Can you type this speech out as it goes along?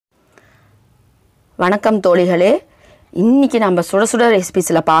வணக்கம் தோழிகளே, இன்னைக்கு நம்ம சுட சுட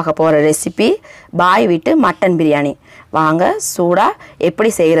ரெசிபிஸில் பார்க்க போகிற ரெசிபி பாய் வீட்டு மட்டன் பிரியாணி. வாங்க சூடாக எப்படி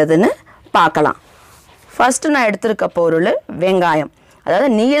செய்கிறதுன்னு பார்க்கலாம். ஃபஸ்ட்டு நான் எடுத்துருக்க பொருள் வெங்காயம், அதாவது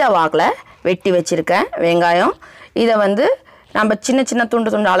நீல வாக்கில் வெட்டி வச்சுருக்கேன் வெங்காயம். இதை நம்ம சின்ன சின்ன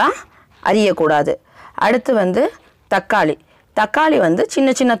துண்டு துண்டாலாம் அரியக்கூடாது. அடுத்து தக்காளி சின்ன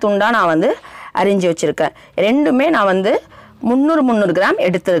சின்ன துண்டாக நான் அரிஞ்சு வச்சுருக்கேன். ரெண்டுமே நான் 300 கிராம்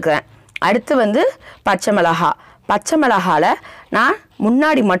எடுத்துருக்கேன். அடுத்து பச்சை மிளகாவில் நான்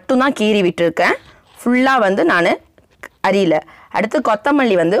முன்னாடி மட்டும்தான் கீறி விட்டுருக்கேன், ஃபுல்லாக நான் அரியல. அடுத்து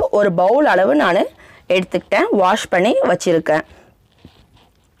கொத்தமல்லி ஒரு பவுல் அளவு நான் எடுத்துக்கிட்டேன், வாஷ் பண்ணி வச்சுருக்கேன்.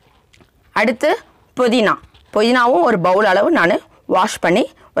 அடுத்து புதினாவும் ஒரு பவுல் அளவு நான் வாஷ் பண்ணி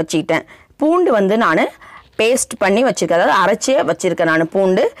வச்சுக்கிட்டேன். பூண்டு நான் பேஸ்ட் பண்ணி வச்சுருக்கேன், அதாவது அரைச்சே வச்சுருக்கேன் நான்.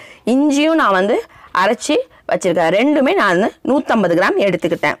 பூண்டு இஞ்சியும் நான் அரைச்சி வச்சுருக்கேன். ரெண்டுமே நான் 150 கிராம்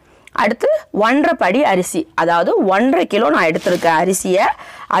எடுத்துக்கிட்டேன். அடுத்து 1.5 படி அரிசி, அதாவது 1.5 கிலோ நான் எடுத்துருக்கேன் அரிசியை.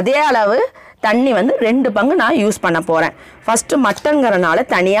 அதே அளவு தண்ணி 2 பங்கு நான் யூஸ் பண்ண போகிறேன். ஃபஸ்ட்டு மட்டன்கிறனால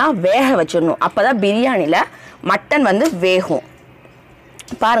தனியாக வேக வச்சிடணும், அப்போ தான் பிரியாணியில் மட்டன் வேகும்.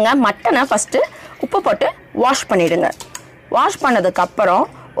 பாருங்கள், மட்டனை ஃபஸ்ட்டு உப்பு போட்டு வாஷ் பண்ணிவிடுங்க. வாஷ் பண்ணதுக்கப்புறம்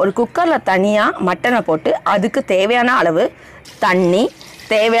ஒரு குக்கரில் தனியாக மட்டனை போட்டு அதுக்கு தேவையான அளவு தண்ணி,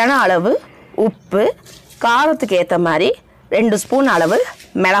 தேவையான அளவு உப்பு, காரத்துக்கு ஏற்ற மாதிரி 2 ஸ்பூன் அளவு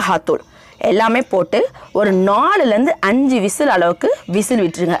மிளகாத்தூள் எல்லாமே போட்டு ஒரு 4லேருந்து 5 விசில் அளவுக்கு விசில்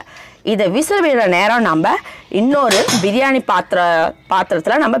விட்டுருங்க. இதை விசில் விடுற நேரம் நம்ம இன்னொரு பிரியாணி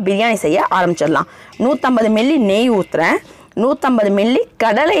பாத்திரத்தில் நம்ம பிரியாணி செய்ய ஆரம்பிச்சிடலாம். 150 மில்லி நெய் ஊற்றுறேன், 150 மில்லி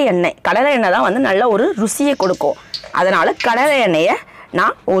கடலை எண்ணெய் தான் நல்ல ஒரு ருசியை கொடுக்கும். அதனால் கடலை எண்ணெயை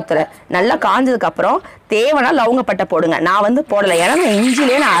நான் ஊற்றுறேன். நல்லா காஞ்சதுக்கப்புறம் தேவைன்னா லவங்கப்பட்டை போடுங்க. நான் போடலை, ஏன்னா நான்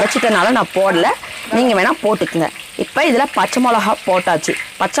இஞ்சிலே நான் அரைச்சிட்டனால நான் போடலை, நீங்கள் வேணால் போட்டுக்குங்க. இப்போ இதில் பச்சை மிளகா போட்டாச்சு.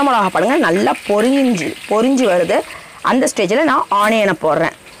 பச்சை மிளகா பாருங்கள், நல்லா பொரிஞ்சு வருது. அந்த ஸ்டேஜில் நான் ஆனியனை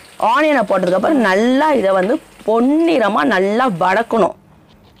போடுறேன். ஆனியனை போட்டதுக்கப்புறம் நல்லா இதை பொன்னிறமாக நல்லா வதக்கணும்.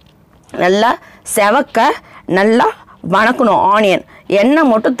 நல்லா செவக்க நல்லா வதக்கணும். ஆனியன்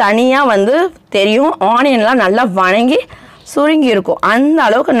எண்ணெய் மட்டும் தனியாக தெரியும், ஆனியன்லாம் நல்லா வணங்கி சுருங்கி இருக்கும். அந்த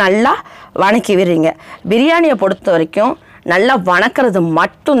அளவுக்கு நல்லா வணக்கி விடுறீங்க. பிரியாணியை பொறுத்த வரைக்கும் நல்லா வணக்கிறது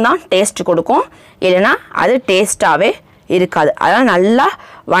மட்டும்தான் டேஸ்ட் கொடுக்கும், இல்லைன்னா அது டேஸ்ட்டாகவே இருக்காது. அதனால் நல்லா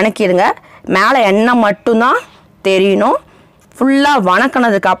வணக்கிடுங்க. மேலே எண்ணெய் மட்டும்தான் தெரியணும். ஃபுல்லாக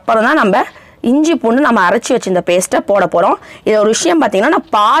வணக்கினதுக்கு அப்புறம் தான் நம்ம இஞ்சி பூண்டு நம்ம அரைச்சி வச்சு இந்த பேஸ்ட்டை போட போகிறோம். இது ஒரு விஷயம் பார்த்திங்கன்னா,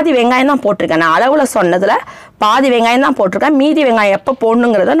 நான் பாதி வெங்காயம் தான் போட்டிருக்கேன். நான் அளவில் சொன்னதில் பாதி வெங்காயம் தான் போட்டிருக்கேன். மீதி வெங்காயம் எப்போ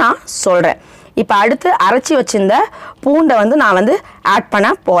போடணுங்கிறத நான் சொல்கிறேன். இப்போ அடுத்து அரைச்சி வச்சிருந்த பூண்டை நான் ஆட் பண்ண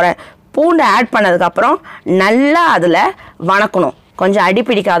போகிறேன். பூண்டை ஆட் பண்ணதுக்கப்புறம் நல்லா அதில் வணக்கணும். கொஞ்சம் அடி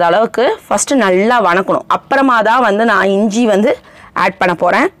பிடிக்காத அளவுக்கு ஃபஸ்ட்டு நல்லா வணக்கணும். அப்புறமா தான் நான் இஞ்சி ஆட் பண்ண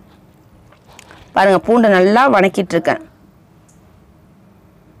போகிறேன். பாருங்கள், பூண்டை நல்லா வணக்கிட்டுருக்கேன்.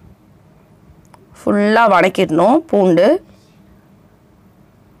 ஃபுல்லாக வணக்கிடணும் பூண்டு.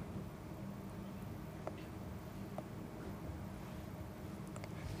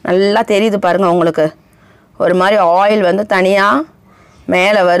 நல்லா தெரியுது பாருங்கள் உங்களுக்கு, ஒரு மாதிரி ஆயில் தனியாக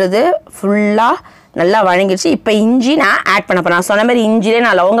மேலே வருது. ஃபுல்லாக நல்லா வணங்கிடுச்சு. இப்போ இஞ்சி நான் ஆட் பண்ண போகிறேன். நான் சொன்ன மாதிரி இஞ்சிலே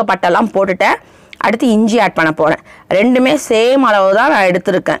நான் லவங்கப்பட்டெல்லாம் போட்டுட்டேன். அடுத்து இஞ்சி ஆட் பண்ண போகிறேன். ரெண்டுமே சேம் அளவு தான் நான்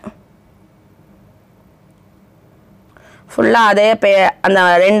எடுத்துருக்கேன். ஃபுல்லாக அதே அந்த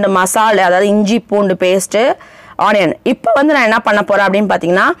 2 மசாலா, அதாவது இஞ்சி பூண்டு பேஸ்ட்டு, ஆனியன். இப்போ நான் என்ன பண்ண போகிறேன் அப்படின்னு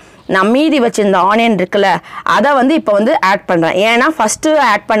பார்த்தீங்கன்னா, நான் மீதி வச்சுருந்த ஆனியன் இருக்குல்ல, அதை இப்போ ஆட் பண்ணுறேன். ஏன்னா ஃபஸ்ட்டு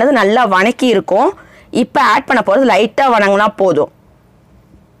ஆட் பண்ணது நல்லா வணக்கி இருக்கும். இப்போ ஆட் பண்ண போகிறது லைட்டாக வணங்கினா போதும்.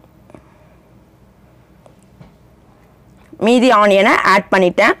 மீதி ஆனியனை ஆட்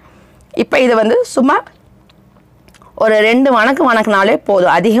பண்ணிட்டேன். இப்போ இது சும்மா ஒரு 2 வணக்குனாலே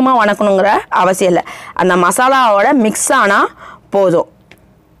போதும். அதிகமாக வணக்கணுங்கிற அவசியம் இல்லை. அந்த மசாலாவோட மிக்ஸ் ஆனால் போதும்.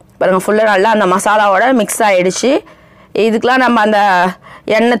 பாருங்கள், ஃபுல்லாக நல்லா அந்த மசாலாவோட மிக்ஸ் ஆகிடுச்சு. இதுக்கெலாம் நம்ம அந்த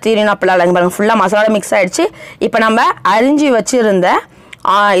எண்ணெய் தீரினா அப்படிலாம் இல்லைங்க. பாருங்கள், ஃபுல்லாக மசாலா மிக்ஸ் ஆகிடுச்சு. இப்போ நம்ம அரிஞ்சு வச்சுருந்த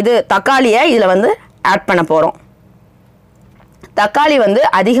தக்காளியை இதில் ஆட் பண்ண போகிறோம். தக்காளி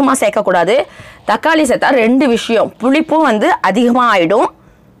அதிகமாக சேர்க்கக்கூடாது. தக்காளி சேர்த்தா 2 விஷயம், புளிப்பும் அதிகமாக ஆகிடும்.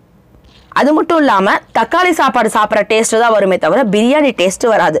 அது மட்டும் இல்லாமல் தக்காளி சாப்பாடு சாப்பிட்ற டேஸ்ட்டு தான் வருமே தவிர பிரியாணி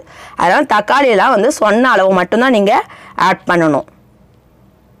டேஸ்ட்டு வராது. அதனால் தக்காளியெல்லாம் சொன்ன அளவு மட்டும்தான் நீங்கள் ஆட் பண்ணணும்.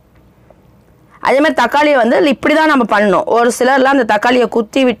 அதேமாதிரி தக்காளியை இப்படி தான் நம்ம பண்ணணும். ஒரு சிலர்லாம் அந்த தக்காளியை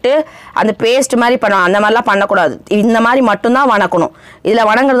குத்தி விட்டு அந்த பேஸ்ட் மாதிரி பண்ணுவோம். அந்த மாதிரிலாம் பண்ணக்கூடாது. இந்த மாதிரி மட்டும்தான் வணக்கணும். இதில்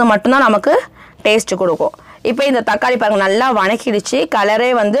வணங்குறது மட்டும்தான் நமக்கு டேஸ்ட்டு கொடுக்கும். இப்போ இந்த தக்காளி பாருங்கள் நல்லா வணக்கிடுச்சு.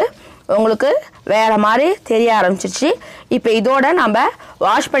 கலரே உங்களுக்கு வேறு மாதிரி தெரிய ஆரம்பிச்சிருச்சு. இப்போ இதோட நம்ம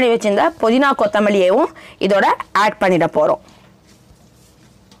வாஷ் பண்ணி வச்சுருந்த புதினா கொத்தமல்லியையும் இதோட ஆட் பண்ணிட போகிறோம்.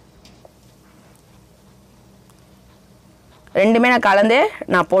 ரெண்டுமே நான் கலந்து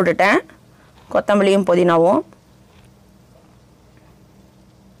நான் போட்டுட்டேன், கொத்தமல்லியும் புதினாவும்.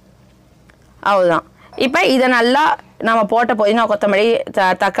 அவ்வளோதான். இப்போ இதை நல்லா நம்ம போட்ட புதினா கொத்தமல்லி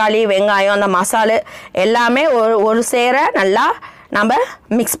தக்காளி வெங்காயம் அந்த மசாலு எல்லாமே ஒரு சேர நல்லா நம்ம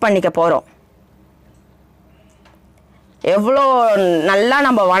மிக்ஸ் பண்ணிக்க போகிறோம். எவ்வளோ நல்லா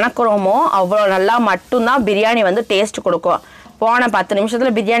நம்ம வணக்குறோமோ அவ்வளோ நல்லா மட்டும்தான் பிரியாணி வந்து டேஸ்ட் கொடுக்கும். போன 10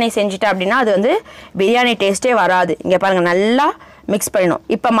 நிமிஷத்தில் பிரியாணி செஞ்சுட்டேன் அப்படின்னா அது வந்து பிரியாணி டேஸ்ட்டே வராது. இங்கே பாருங்கள், நல்லா மிக்ஸ் பண்ணணும்.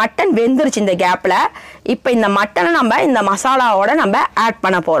 இப்போ மட்டன் வெந்துருச்சு இந்த கேப்பில். இப்போ இந்த மட்டனை நம்ம இந்த மசாலாவோட நம்ம ஆட்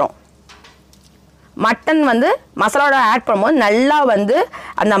பண்ண போகிறோம். மட்டன் வந்து மசாலாவோட ஆட் பண்ணும்போது நல்லா வந்து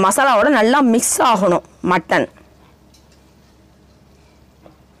அந்த மசாலாவோட நல்லா மிக்ஸ் ஆகணும். மட்டன்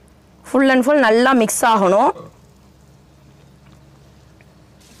ஃபுல் அண்ட் ஃபுல் நல்லா மிக்ஸ் ஆகணும்.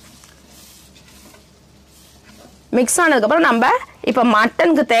 மிக்ஸ் ஆனதுக்கப்புறம் நம்ம இப்போ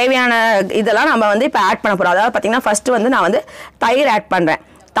மட்டனுக்கு தேவையான இதெல்லாம் நம்ம வந்து இப்போ ஆட் பண்ண போகிறோம். அதாவது பார்த்திங்கன்னா ஃபஸ்ட்டு வந்து நான் வந்து தயிர் ஆட் பண்ணுறேன்.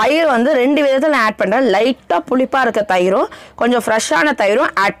 தயிர் வந்து 2 விதத்தில் நான் ஆட் பண்ணுறேன். லைட்டாக புளிப்பாக இருக்க தயிரும் கொஞ்சம் ஃப்ரெஷ்ஷான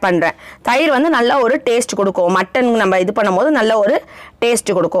தயிரும் ஆட் பண்ணுறேன். தயிர் வந்து நல்ல ஒரு டேஸ்ட் கொடுக்கும். மட்டன் நம்ம இது பண்ணும்போது நல்ல ஒரு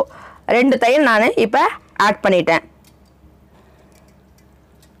டேஸ்ட் கொடுக்கும். 2 தயிர் நான் இப்போ ஆட் பண்ணிட்டேன்.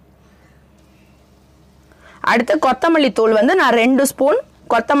 அடுத்து கொத்தமல்லி தூள் வந்து நான் 2 ஸ்பூன்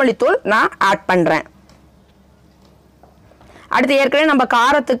கொத்தமல்லி தூள் நான் ஆட் பண்ணுறேன். அடுத்து ஏற்கனவே நம்ம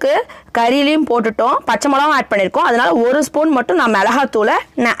காரத்துக்கு கறியிலையும் போட்டுட்டோம், பச்சை மிளகாவும் ஆட் பண்ணியிருக்கோம். அதனால் 1 ஸ்பூன் மட்டும் நான் மிளகாத்தூளை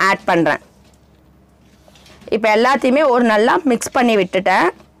நான் ஆட் பண்ணுறேன். இப்போ எல்லாத்தையுமே ஒரு நல்லா மிக்ஸ் பண்ணி விட்டுட்டேன்.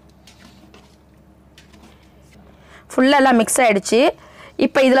 ஃபுல்லாக எல்லாம் மிக்ஸ் ஆகிடுச்சு.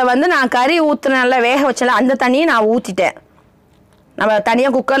 இப்போ இதில் வந்து நான் கறி ஊற்றுனால வேக வச்சல அந்த தண்ணியை நான் ஊற்றிட்டேன். நம்ம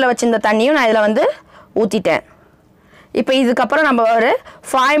தனியாக குக்கரில் வச்சுருந்த தண்ணியும் நான் இதில் வந்து ஊற்றிட்டேன். இப்போ இதுக்கப்புறம் நம்ம ஒரு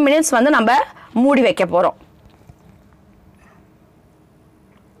 5 மினிட்ஸ் வந்து நம்ம மூடி வைக்க போகிறோம்.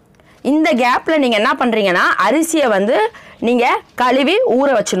 இந்த கேப்பில் நீங்கள் என்ன பண்ணுறீங்கன்னா அரிசியை வந்து நீங்கள் கழுவி ஊற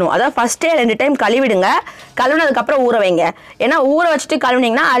வச்சிடணும். அதாவது ஃபஸ்ட்டே 2 டைம் கழுவிடுங்க. கழுவினதுக்கப்புறம் ஊற வைங்க. ஏன்னா ஊற வச்சுட்டு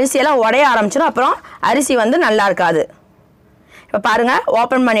கழுவினீங்கன்னா அரிசியெல்லாம் உடைய ஆரம்பிச்சிடும். அப்புறம் அரிசி வந்து நல்லா இருக்காது. இப்போ பாருங்கள்,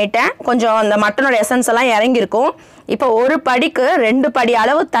 ஓப்பன் பண்ணிட்டேன். கொஞ்சம் அந்த மட்டனோட எசன்ஸ் எல்லாம் இறங்கியிருக்கும். இப்போ ஒரு படிக்கு 2 படி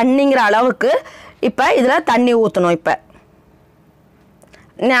அளவு தண்ணிங்கிற அளவுக்கு இப்போ இதில் தண்ணி ஊற்றணும். இப்போ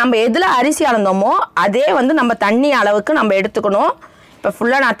நம்ம எதில் அரிசி அளந்தோமோ அதே வந்து நம்ம தண்ணி அளவுக்கு நம்ம எடுத்துக்கணும். இப்போ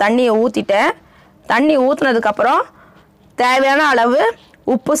ஃபுல்லாக நான் தண்ணியை ஊற்றிட்டேன். தண்ணி ஊற்றுனதுக்கப்புறம் தேவையான அளவு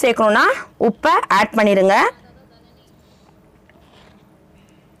உப்பு சேர்க்கணுன்னா உப்பை ஆட் பண்ணிடுங்க.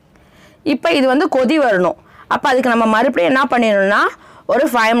 இப்போ இது வந்து கொதி வரணும். அப்போ அதுக்கு நம்ம மறுபடியும் என்ன பண்ணிடணும்னா ஒரு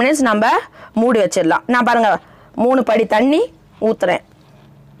 5 மினிட்ஸ் நம்ம மூடி வச்சிடலாம். நான் பாருங்கள் 3 படி தண்ணி ஊற்றுறேன்.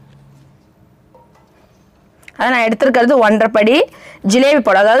 அதை நான் எடுத்துருக்கிறது 1.5 படி ஜிலேபி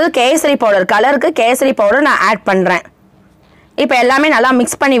பவுடர், அதாவது கேசரி பவுடர், கலருக்கு கேசரி பவுடர் நான் ஆட் பண்ணுறேன். இப்போ எல்லாமே நல்லா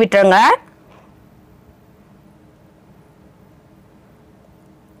மிக்ஸ் பண்ணி விட்டுருங்க.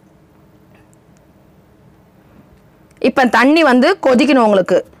 இப்போ தண்ணி வந்து கொதிக்கணும்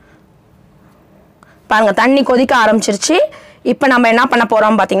உங்களுக்கு. பாருங்கள், தண்ணி கொதிக்க ஆரம்பிச்சிருச்சு. இப்போ நம்ம என்ன பண்ண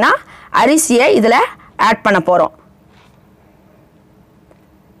போகிறோம் பார்த்தீங்கன்னா அரிசியை இதில் ஆட் பண்ண போகிறோம்.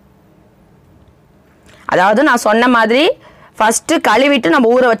 அதாவது நான் சொன்ன மாதிரி ஃபஸ்ட்டு கழுவிட்டு நம்ம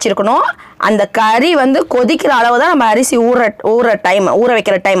ஊற வச்சுருக்கணும். அந்த கறி வந்து கொதிக்கிற அளவு தான் நம்ம அரிசி ஊற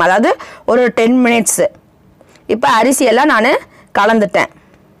வைக்கிற டைம், அதாவது ஒரு 10 மினிட்ஸு. இப்போ அரிசியெல்லாம் நான் கலந்துட்டேன்.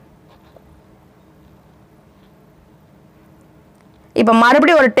 இப்போ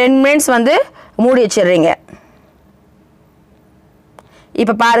மறுபடியும் ஒரு 10 மினிட்ஸ் வந்து மூடி வச்சிடுறீங்க.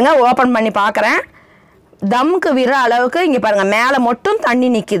 இப்போ பாருங்கள், ஓப்பன் பண்ணி பார்க்குறேன். தம்முக்கு விடுற அளவுக்கு இங்கே பாருங்கள் மேலே மட்டும் தண்ணி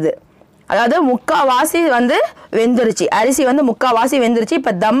நிற்கிது. அதாவது 3/4 வாசி வந்து வெந்துருச்சு. அரிசி வந்து 3/4 வாசி வெந்துருச்சு.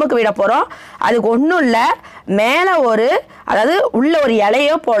 இப்போ தம்முக்கு விட போகிறோம். அதுக்கு ஒன்றும் இல்லை, மேலே அதாவது உள்ள ஒரு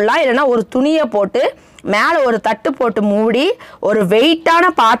இலையோ போடலாம், இல்லைன்னா ஒரு துணியை போட்டு மேலே ஒரு தட்டு போட்டு மூடி ஒரு வெயிட்டான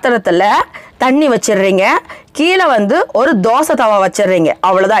பாத்திரத்தில் தண்ணி வச்சிடுறீங்க. கீழே வந்து ஒரு தோசை தவா வச்சிடுறீங்க.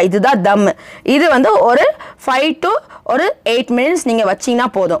 அவ்வளோதான், இதுதான் தம்மு. இது வந்து ஒரு 5 to 8 மினிட்ஸ் நீங்கள் வச்சிங்கன்னா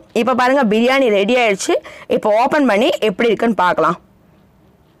போதும். இப்போ பாருங்கள், பிரியாணி ரெடி ஆகிடுச்சு. இப்போ ஓப்பன் பண்ணி எப்படி இருக்குன்னு பார்க்கலாம்.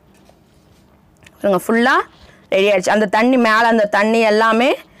 ஃபுல்லாக ரெடி ஆகிடுச்சு. அந்த தண்ணி மேலே அந்த தண்ணி எல்லாமே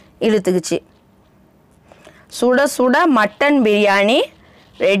இழுத்துக்குச்சு. சுட சுட மட்டன் பிரியாணி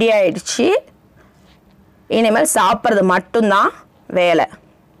ரெடி ஆகிடுச்சு. இனிமேல் சாப்பிட்றது மட்டும்தான் வேலை.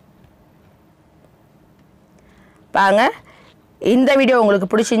 பாருங்க, இந்த வீடியோ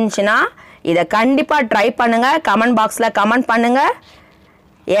உங்களுக்கு பிடிச்சிருந்துச்சின்னா இதை கண்டிப்பாக ட்ரை பண்ணுங்கள். கமெண்ட் பாக்ஸில் கமெண்ட் பண்ணுங்கள்.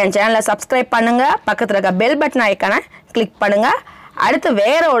 என் சேனலை சப்ஸ்கிரைப் பண்ணுங்கள். பக்கத்தில் இருக்க பெல் பட்டன் ஐக்கானை கிளிக் பண்ணுங்கள். அடுத்து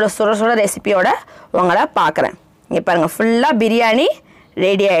வேற ஒரு சுட சுட ரெசிபியோட உங்களை பார்க்குறேன். இங்கே பாருங்கள், ஃபுல்லாக பிரியாணி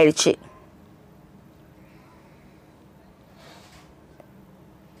ரெடி ஆயிடுச்சு.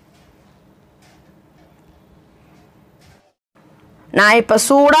 நான் இப்போ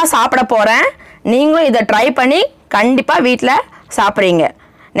சூடாக சாப்பிட போகிறேன். நீங்களும் இதை ட்ரை பண்ணி கண்டிப்பாக வீட்டில் சாப்பிட்றீங்க.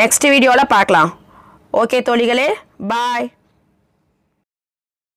 நெக்ஸ்ட் வீடியோவில் பார்க்கலாம். ஓகே தோழிகளே, பாய்.